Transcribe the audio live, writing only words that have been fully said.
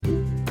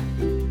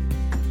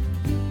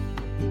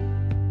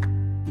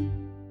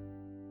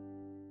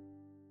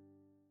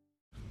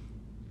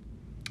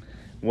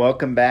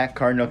Welcome back,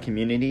 Cardinal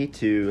community,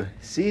 to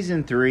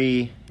Season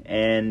 3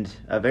 and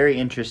a very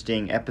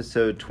interesting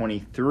Episode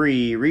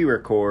 23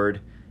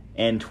 re-record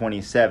and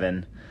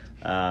 27.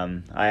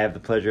 I have the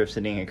pleasure of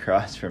sitting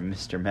across from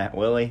Mr. Matt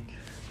Willie.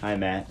 Hi,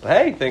 Matt.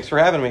 Hey, thanks for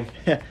having me.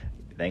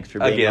 Thanks for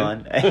being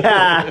on.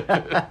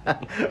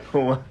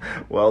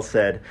 Well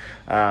said.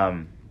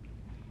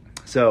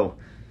 So,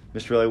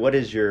 Mr. Willie, what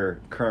is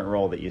your current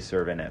role that you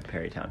serve in at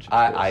Perry Township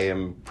Schools? I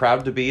am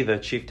proud to be the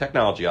Chief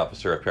Technology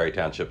Officer at Perry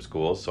Township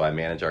Schools, so I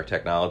manage our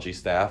technology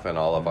staff and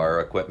all of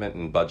our equipment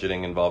and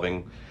budgeting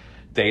involving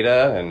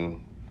data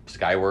and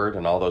Skyward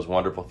and all those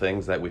wonderful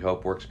things that we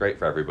hope works great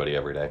for everybody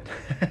every day.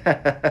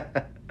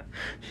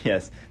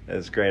 Yes,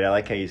 that's great. I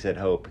like how you said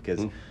hope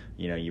because,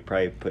 you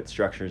probably put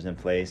structures in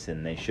place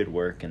and they should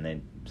work and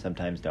they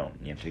sometimes don't.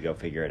 You have to go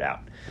figure it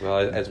out. Well,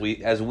 as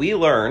we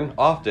learn,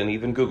 often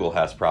even Google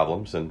has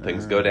problems and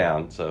things go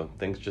down, so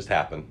things just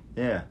happen.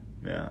 Yeah.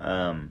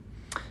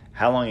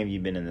 How long have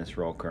you been in this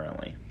role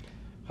currently?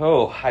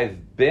 Oh,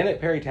 I've been at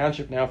Perry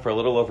Township now for a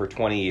little over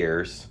 20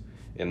 years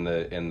in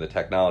the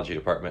technology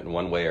department in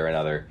one way or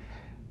another.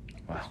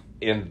 Wow.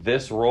 In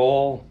this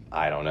role,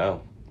 I don't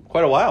know,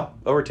 quite a while,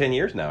 over 10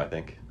 years now, I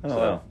think. Oh,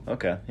 wow.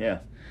 Okay, yeah.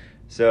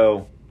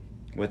 So,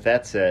 with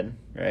that said,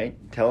 right,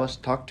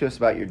 talk to us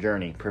about your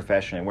journey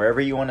professionally,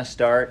 wherever you want to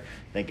start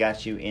that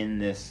got you in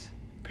this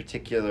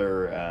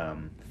particular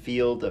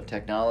field of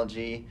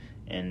technology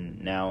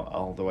and now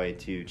all the way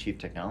to Chief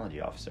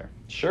Technology Officer.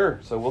 Sure.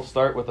 So we'll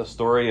start with a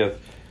story of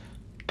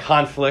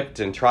conflict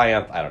and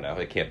triumph. I don't know.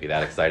 It can't be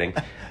that exciting.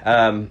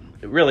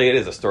 Really, it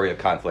is a story of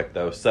conflict,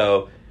 though.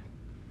 So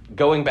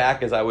going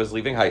back as I was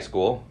leaving high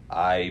school,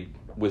 I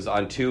was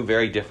on two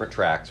very different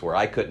tracks where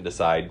I couldn't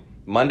decide.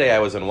 Monday I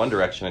was in one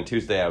direction and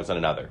Tuesday I was in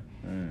another.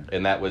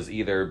 And that was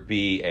either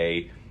be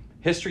a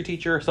history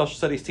teacher, social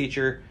studies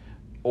teacher,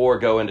 or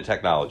go into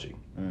technology.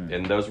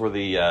 And those were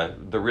the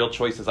real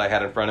choices I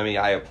had in front of me.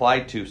 I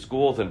applied to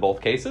schools in both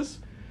cases,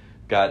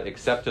 got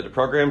accepted to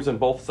programs in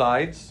both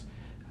sides.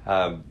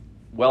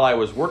 While I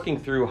was working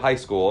through high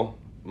school,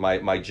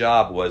 my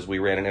job was we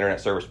ran an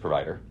internet service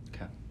provider.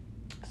 Okay.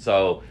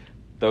 So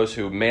those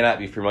who may not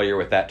be familiar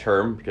with that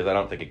term, because I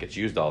don't think it gets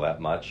used all that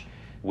much,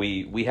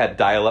 we had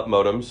dial-up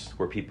modems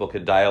where people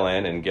could dial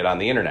in and get on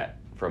the internet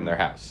from their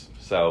house.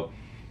 So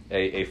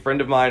a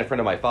friend of mine, a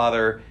friend of my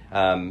father,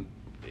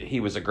 he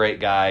was a great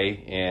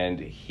guy, and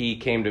he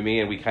came to me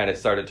and we kind of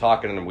started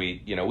talking, and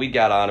we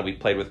got on and we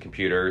played with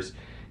computers.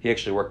 He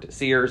actually worked at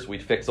Sears.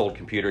 We'd fix old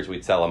computers,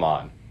 we'd sell them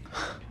on.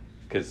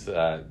 Because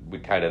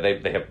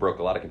they have broke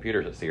a lot of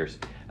computers at Sears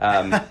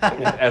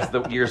as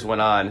the years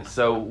went on.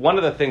 So one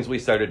of the things we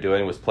started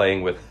doing was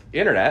playing with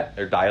internet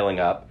or dialing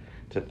up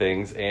to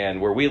things. And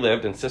where we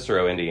lived in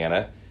Cicero,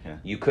 Indiana,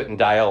 you couldn't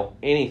dial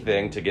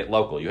anything to get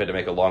local. You had to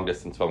make a long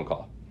distance phone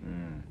call,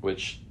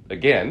 which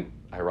again,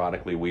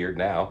 ironically weird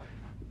now,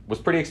 was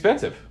pretty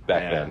expensive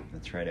back then.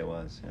 That's right, it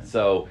was. Yeah.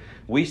 So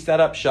we set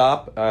up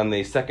shop on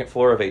the second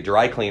floor of a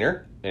dry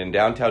cleaner in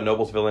downtown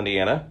Noblesville,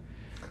 Indiana.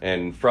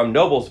 And from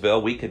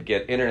Noblesville, we could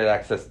get internet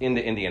access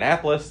into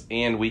Indianapolis,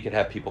 and we could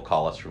have people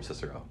call us from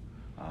Cicero.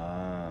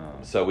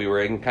 So we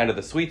were in kind of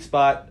the sweet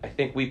spot. I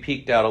think we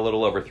peaked out a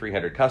little over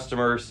 300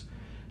 customers.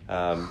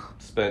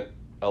 Spent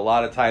a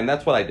lot of time.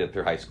 That's what I did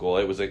through high school.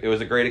 It was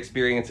a great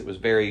experience. It was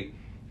very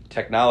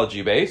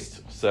technology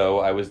based. So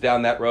I was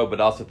down that road, but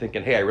also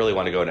thinking, hey, I really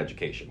want to go in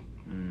education.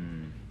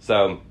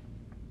 So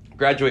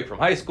graduate from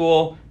high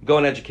school, go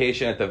in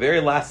education. At the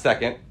very last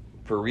second,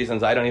 for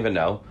reasons I don't even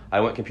know,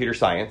 I went computer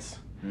science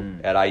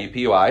at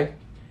IUPUI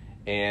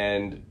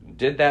and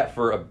did that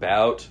for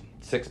about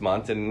 6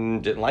 months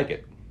and didn't like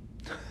it.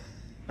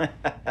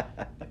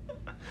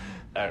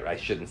 I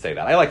shouldn't say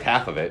that. I liked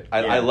half of it.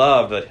 I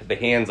loved the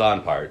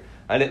hands-on part.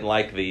 I didn't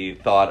like the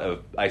thought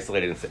of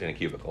isolated and sitting in a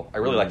cubicle. I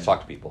really like to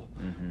talk to people.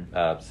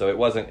 So it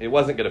wasn't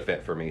going to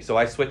fit for me. So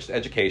I switched to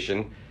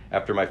education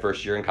after my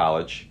first year in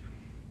college.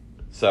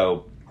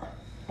 So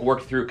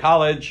worked through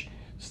college,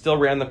 still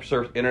ran the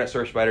internet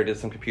service provider, did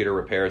some computer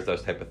repairs,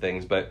 those type of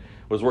things, but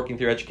was working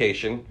through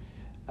education.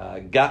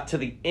 Got to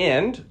the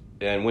end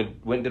and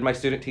went and did my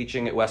student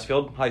teaching at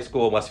Westfield High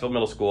School, Westfield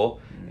Middle School,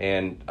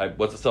 and I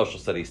was a social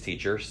studies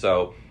teacher.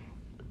 So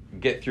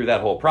get through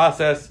that whole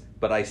process,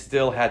 but I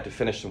still had to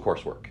finish some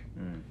coursework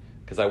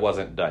because I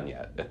wasn't done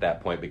yet at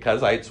that point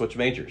because I had switched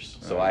majors.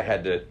 So I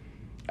had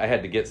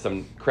to get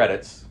some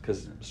credits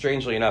because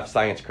strangely enough,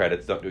 science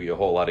credits don't do you a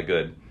whole lot of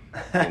good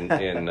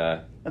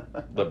in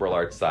liberal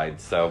arts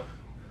side. So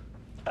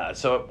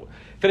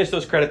finished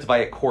those credits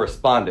via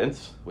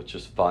correspondence, which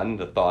is fun.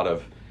 The thought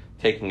of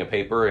taking a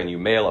paper and you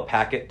mail a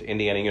packet to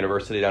Indiana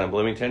University down in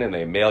Bloomington and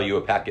they mail you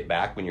a packet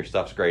back when your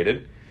stuff's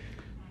graded.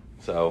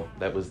 So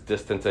that was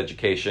distance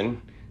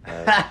education.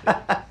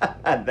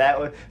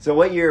 So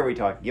what year are we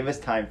talking? Give us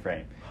time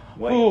frame.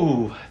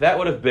 That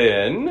would have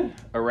been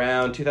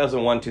around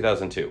 2001,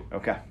 2002.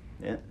 Okay.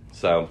 Yeah.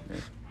 So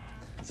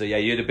yeah,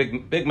 you had a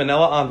big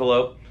manila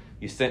envelope.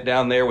 You sent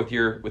down there with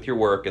your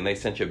work, and they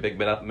sent you a big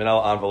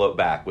manila envelope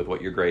back with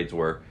what your grades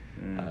were.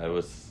 It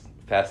was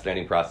a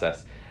fascinating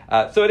process.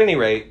 So at any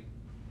rate,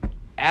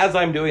 as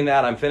I'm doing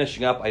that, I'm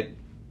finishing up, I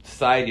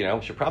decide,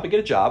 should probably get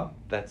a job.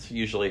 That's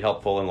usually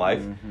helpful in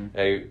life.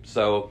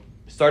 So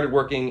started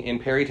working in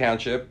Perry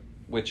Township,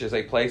 which is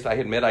a place I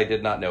admit I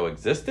did not know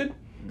existed.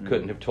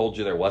 Couldn't have told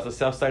you there was a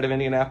south side of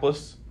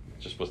Indianapolis.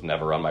 Just was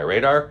never on my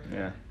radar.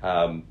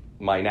 Yeah.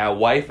 My now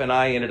wife and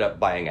I ended up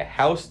buying a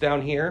house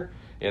down here.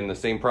 In the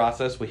same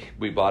process,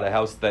 we bought a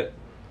house that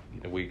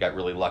we got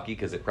really lucky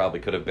because it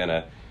probably could have been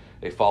a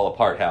fall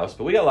apart house,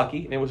 but we got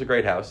lucky and it was a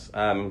great house.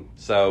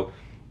 So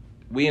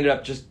we ended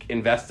up just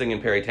investing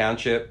in Perry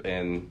Township,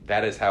 and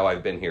that is how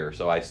I've been here.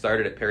 So I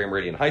started at Perry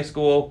Meridian High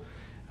School,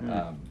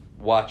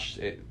 watched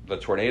the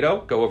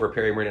tornado go over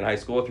Perry Meridian High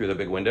School through the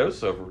big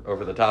windows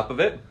over the top of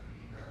it,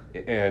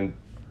 and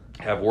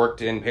have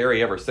worked in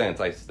Perry ever since.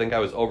 I think I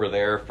was over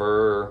there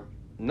for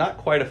not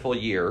quite a full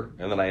year,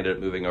 and then I ended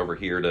up moving over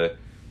here to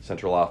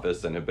central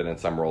office and have been in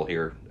some role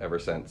here ever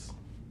since.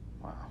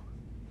 Wow.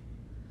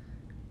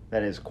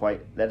 That is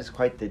quite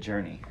the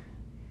journey.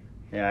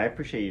 Yeah, I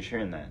appreciate you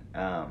sharing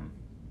that.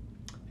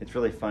 It's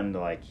really fun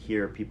to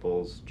hear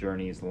people's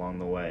journeys along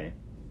the way.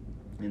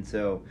 And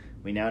so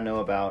we now know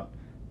about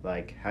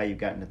how you've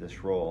gotten to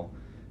this role.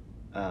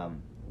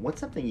 What's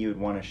something you would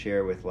want to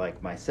share with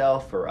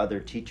myself or other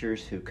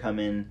teachers who come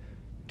in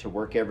to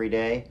work every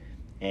day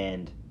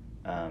and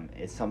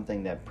it's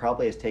something that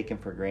probably is taken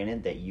for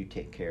granted that you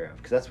take care of?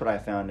 Because that's what I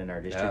found in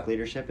our district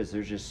leadership is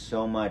there's just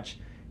so much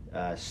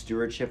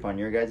stewardship on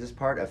your guys'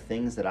 part of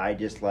things that I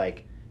just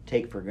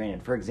take for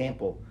granted. For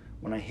example,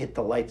 when I hit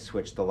the light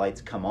switch, the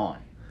lights come on.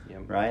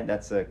 Yep. Right?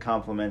 That's the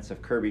compliments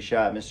of Kirby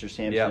Schott, Mr.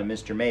 Sampson, and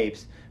Mr.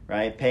 Mapes,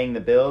 right? Paying the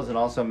bills and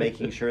also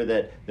making sure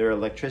that there's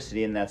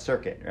electricity in that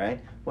circuit,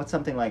 right? What's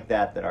something like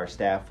that our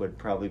staff would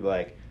probably be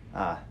like,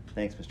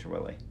 thanks, Mr.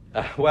 Willie?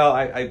 Well,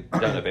 I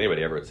don't know if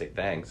anybody ever would say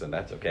thanks, and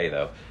that's okay,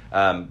 though.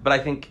 But I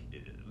think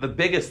the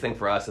biggest thing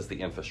for us is the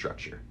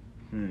infrastructure.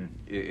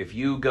 If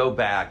you go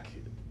back,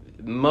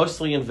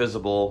 mostly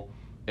invisible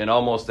in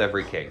almost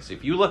every case.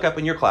 If you look up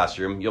in your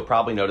classroom, you'll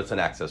probably notice an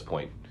access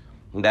point.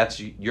 And that's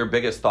your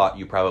biggest thought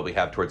you probably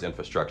have towards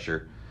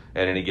infrastructure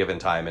at any given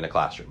time in a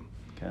classroom.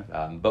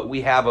 Okay. But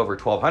we have over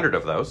 1,200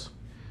 of those,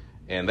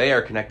 and they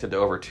are connected to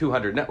over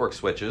 200 network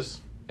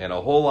switches and a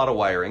whole lot of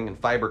wiring and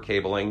fiber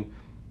cabling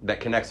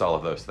that connects all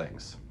of those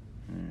things.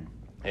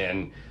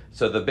 And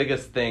so the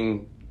biggest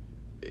thing,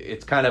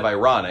 it's kind of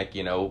ironic,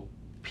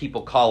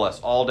 people call us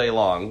all day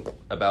long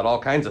about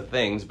all kinds of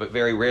things, but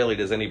very rarely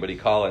does anybody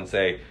call and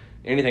say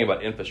anything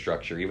about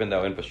infrastructure, even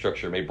though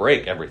infrastructure may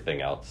break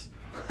everything else.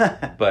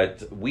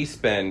 But we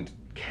spend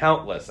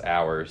countless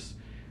hours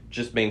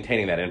just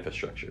maintaining that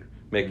infrastructure,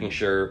 making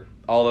sure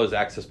all those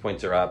access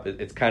points are up.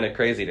 It's kind of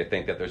crazy to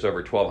think that there's over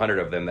 1,200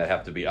 of them that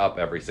have to be up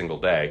every single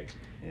day.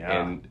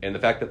 Yeah. And the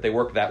fact that they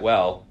work that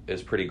well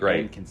is pretty great.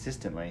 And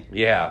consistently.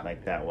 Yeah.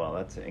 That well.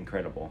 That's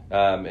incredible.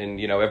 And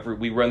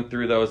we run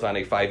through those on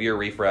a 5-year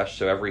refresh.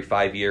 So every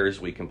 5 years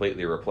we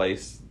completely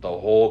replace the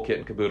whole kit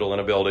and caboodle in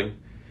a building.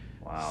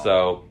 Wow.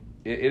 So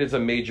it is a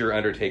major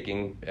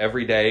undertaking.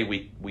 Every day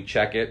we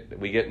check it.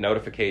 We get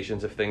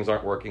notifications if things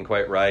aren't working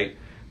quite right.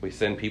 We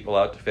send people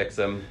out to fix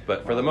them.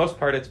 But for the most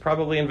part, it's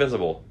probably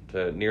invisible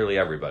to nearly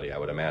everybody, I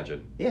would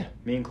imagine. Yeah,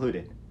 me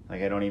included.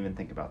 I don't even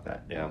think about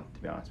that, yeah,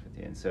 to be honest with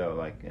you. And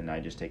so, and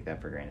I just take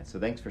that for granted. So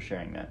thanks for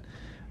sharing that.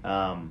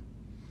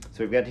 So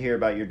we've got to hear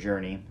about your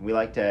journey. We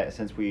like to,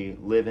 since we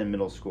live in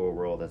middle school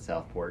world at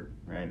Southport,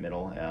 right,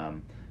 middle,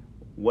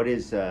 what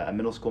is a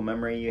middle school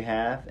memory you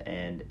have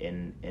and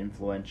an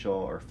influential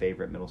or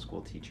favorite middle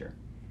school teacher?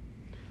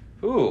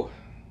 Ooh,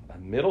 a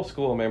middle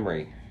school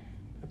memory.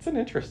 That's an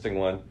interesting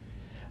one.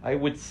 I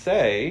would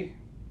say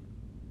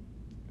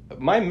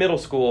my middle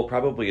school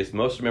probably is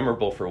most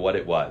memorable for what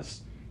it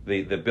was.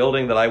 The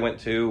building that I went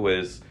to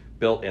was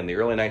built in the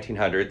early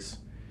 1900s.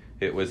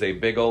 It was a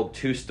big old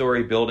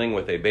 2-story building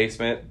with a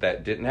basement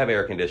that didn't have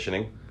air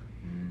conditioning.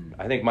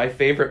 I think my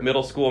favorite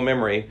middle school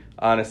memory,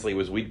 honestly,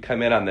 was we'd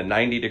come in on the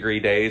 90-degree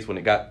days when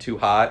it got too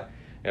hot,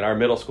 and our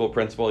middle school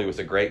principal, he was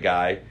a great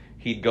guy.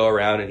 He'd go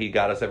around and he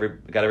got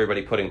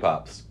everybody pudding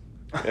pops.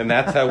 And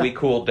that's how we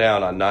cooled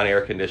down on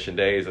non-air conditioned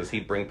days, as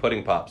he'd bring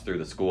pudding pops through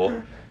the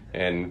school.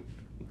 And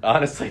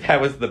honestly,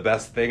 that was the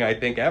best thing I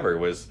think ever,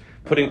 was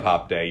pudding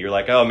pop day. You're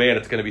like, oh man,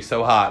 it's going to be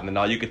so hot, and then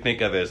all you could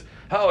think of is,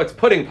 oh, it's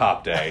pudding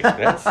pop day.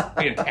 That's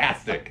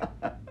fantastic.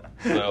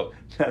 So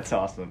that's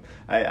awesome.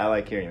 I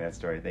like hearing that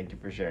story. Thank you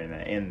for sharing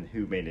that, and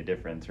who made a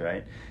difference,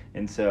 right?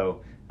 And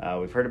so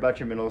we've heard about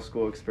your middle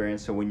school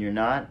experience. So when you're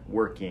not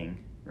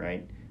working,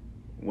 right,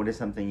 what is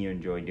something you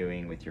enjoy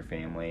doing with your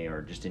family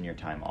or just in your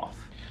time off?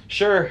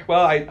 Sure.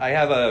 Well, I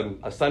have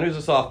a son who's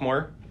a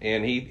sophomore,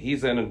 and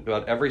he's in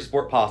about every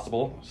sport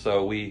possible.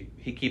 So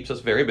he keeps us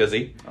very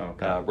busy,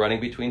 running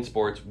between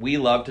sports. We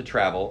love to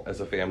travel as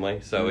a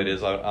family, so it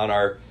is on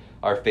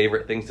our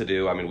favorite things to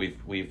do. I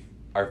mean,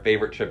 our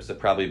favorite trips have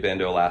probably been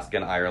to Alaska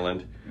and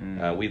Ireland.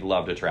 We'd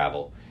love to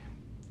travel.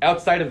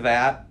 Outside of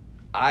that,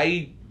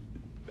 I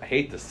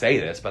hate to say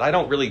this, but I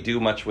don't really do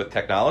much with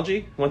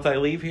technology once I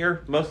leave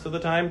here most of the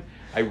time.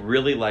 I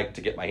really like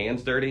to get my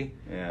hands dirty.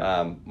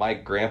 Yeah. My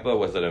grandpa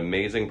was an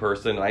amazing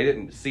person. I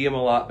didn't see him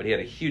a lot, but he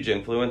had a huge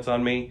influence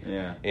on me.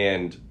 Yeah.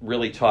 And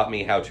really taught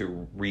me how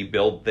to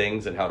rebuild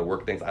things and how to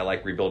work things. I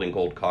like rebuilding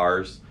old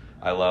cars.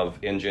 I love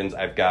engines.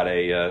 I've got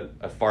a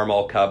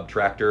Farmall Cub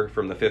tractor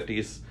from the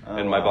 50s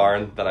in my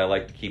barn that I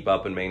like to keep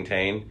up and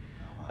maintain.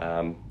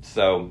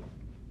 So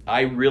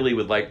I really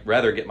would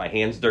rather get my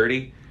hands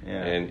dirty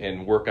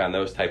and work on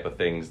those type of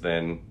things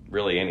than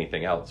really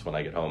anything else when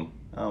I get home.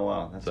 Oh,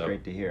 wow. That's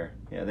great to hear.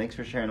 Yeah, thanks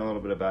for sharing a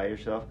little bit about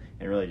yourself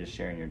and really just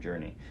sharing your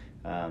journey.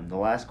 The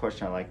last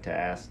question I like to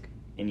ask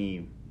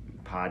any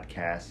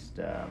podcast,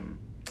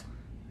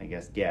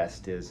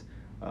 guest is,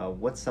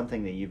 what's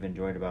something that you've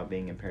enjoyed about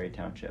being in Perry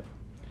Township?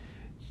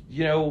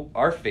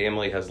 Our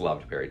family has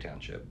loved Perry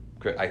Township.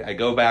 I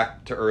go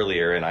back to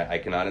earlier, and I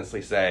can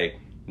honestly say,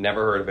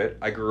 never heard of it.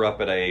 I grew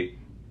up at a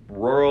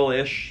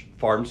rural-ish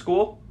farm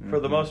school for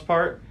the most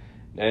part,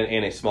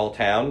 in a small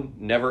town.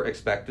 Never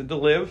expected to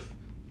live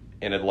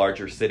in a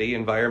larger city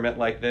environment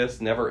like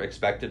this. Never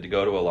expected to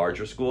go to a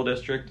larger school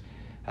district.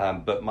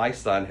 But my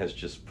son has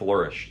just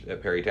flourished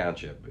at Perry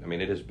Township. I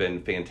mean, it has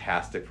been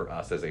fantastic for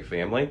us as a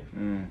family.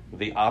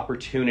 The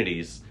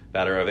opportunities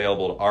that are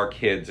available to our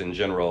kids in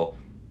general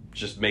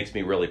just makes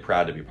me really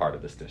proud to be part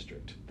of this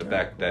district. The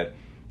fact that,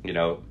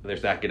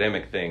 there's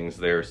academic things,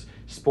 there's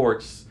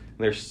sports,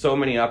 there's so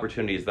many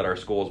opportunities that our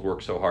schools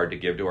work so hard to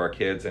give to our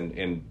kids,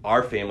 and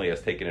our family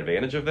has taken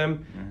advantage of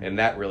them, and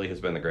that really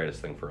has been the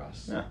greatest thing for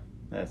us. Yeah,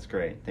 that's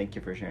great. Thank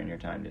you for sharing your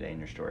time today and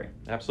your story.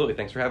 Absolutely.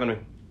 Thanks for having me.